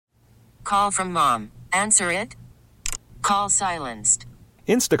call from mom. Answer it. Call silenced.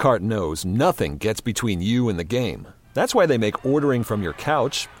 Instacart knows nothing gets between you and the game. That's why they make ordering from your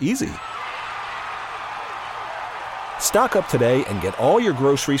couch easy. Stock up today and get all your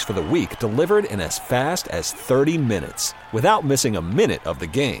groceries for the week delivered in as fast as 30 minutes without missing a minute of the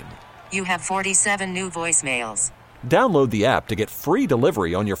game. You have 47 new voicemails. Download the app to get free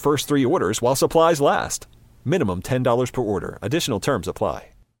delivery on your first 3 orders while supplies last. Minimum $10 per order. Additional terms apply.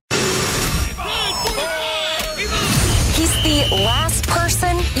 He's the last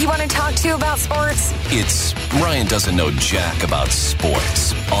person you want to talk to about sports. It's Ryan Doesn't Know Jack About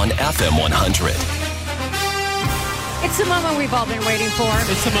Sports on FM 100. It's the moment we've all been waiting for.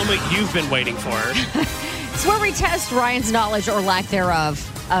 It's the moment you've been waiting for. It's where we test Ryan's knowledge or lack thereof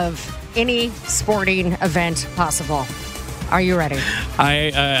of any sporting event possible. Are you ready?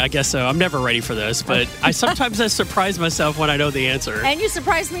 I guess so. I'm never ready for this, but I surprise myself when I know the answer. And you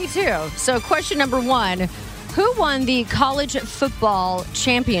surprised me too. So question number 1, who won the college football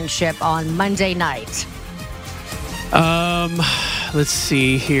championship on Monday night? Let's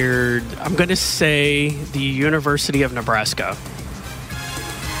see here. I'm going to say the University of Nebraska.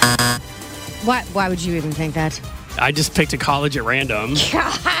 Why would you even think that? I just picked a college at random.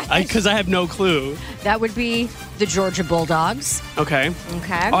 Because I have no clue. That would be the Georgia Bulldogs. Okay.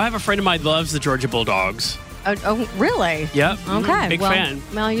 Okay. Oh, I have a friend of mine loves the Georgia Bulldogs. Oh, really? Yep. Okay. Big fan.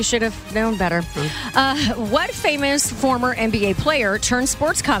 Well, you should have known better. What famous former NBA player turned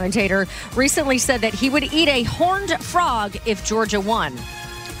sports commentator recently said that he would eat a horned frog if Georgia won?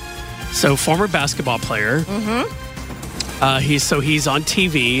 So, former basketball player. Mm-hmm. He's on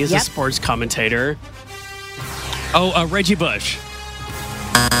TV as a sports commentator. Oh, Reggie Bush.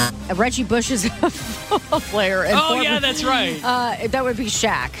 Reggie Bush is a football player. Yeah, that's right. That would be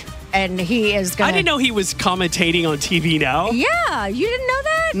Shaq. And he is going to... I didn't know he was commentating on TV now. Yeah, you didn't know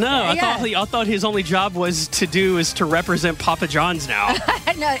that? No, I thought his only job was to represent Papa John's now.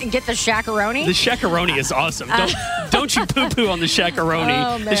 And get the Shaq-a-roni? The Shaq-a-roni is awesome. Don't you poo-poo on the Shaq-a-roni.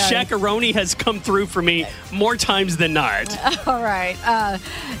 Oh, man. The Shaq-a-roni has come through for me more times than not. All right.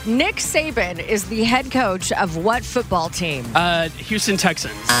 Nick Saban is the head coach of what football team? Houston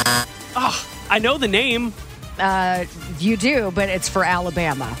Texans. Oh, I know the name. You do, but it's for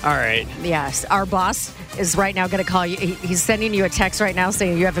Alabama. All right. Yes. Our boss is right now going to call you. He's sending you a text right now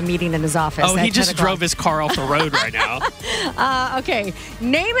saying you have a meeting in his office. Oh, he just drove his car off the road right now. Okay.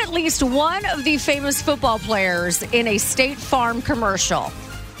 Name at least one of the famous football players in a State Farm commercial.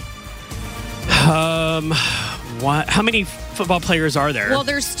 What? How many football players are there? Well,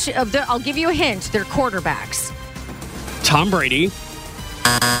 there's I'll give you a hint. They're quarterbacks. Tom Brady.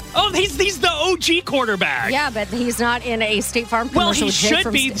 Oh, he's the OG quarterback. Yeah, but he's not in a State Farm commercial. Well, he should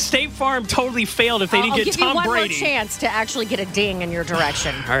be. State Farm totally failed if they didn't get Tom Brady. I'll give you one more chance to actually get a ding in your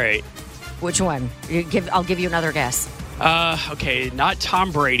direction. All right. Which one? I'll give you another guess. Okay, not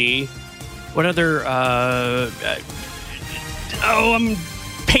Tom Brady. What other? I'm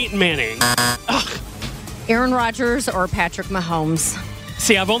Peyton Manning. Aaron Rodgers or Patrick Mahomes?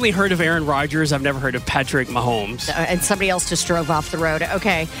 See, I've only heard of Aaron Rodgers. I've never heard of Patrick Mahomes. And somebody else just drove off the road.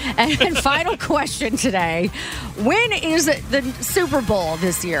 Okay. And final question today. When is the Super Bowl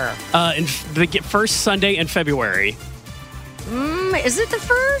this year? In the first Sunday in February. Is it the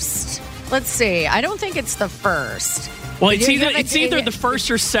first? Let's see. I don't think it's the first. Well, it's either the first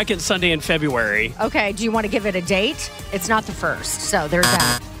or second Sunday in February. Okay. Do you want to give it a date? It's not the first. So there's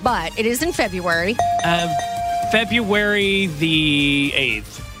that. But it is in February. February the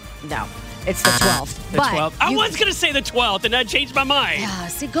 8th. No, it's the 12th. The 12th. I was going to say the 12th, and that changed my mind. Yeah,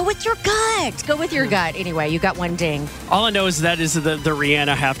 see, go with your gut. Go with your gut. Anyway, you got one ding. All I know is that is the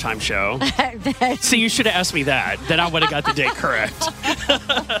Rihanna halftime show. See, you should have asked me that. Then I would have got the date correct.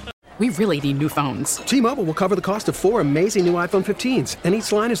 We really need new phones. T-Mobile will cover the cost of 4 amazing new iPhone 15s, and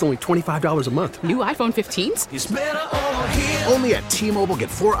each line is only $25 a month. New iPhone 15s? It's better over here. Only at T-Mobile, get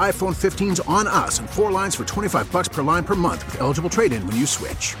 4 iPhone 15s on us and 4 lines for $25 per line per month with eligible trade-in when you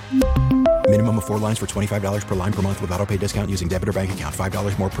switch. Minimum of 4 lines for $25 per line per month with autopay discount using debit or bank account.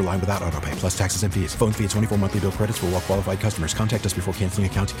 $5 more per line without autopay, plus taxes and fees. Phone fee at 24 monthly bill credits for well-qualified customers. Contact us before canceling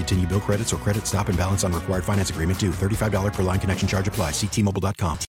account to continue bill credits or credit stop and balance on required finance agreement due. $35 per line connection charge applies. See T-Mobile.com.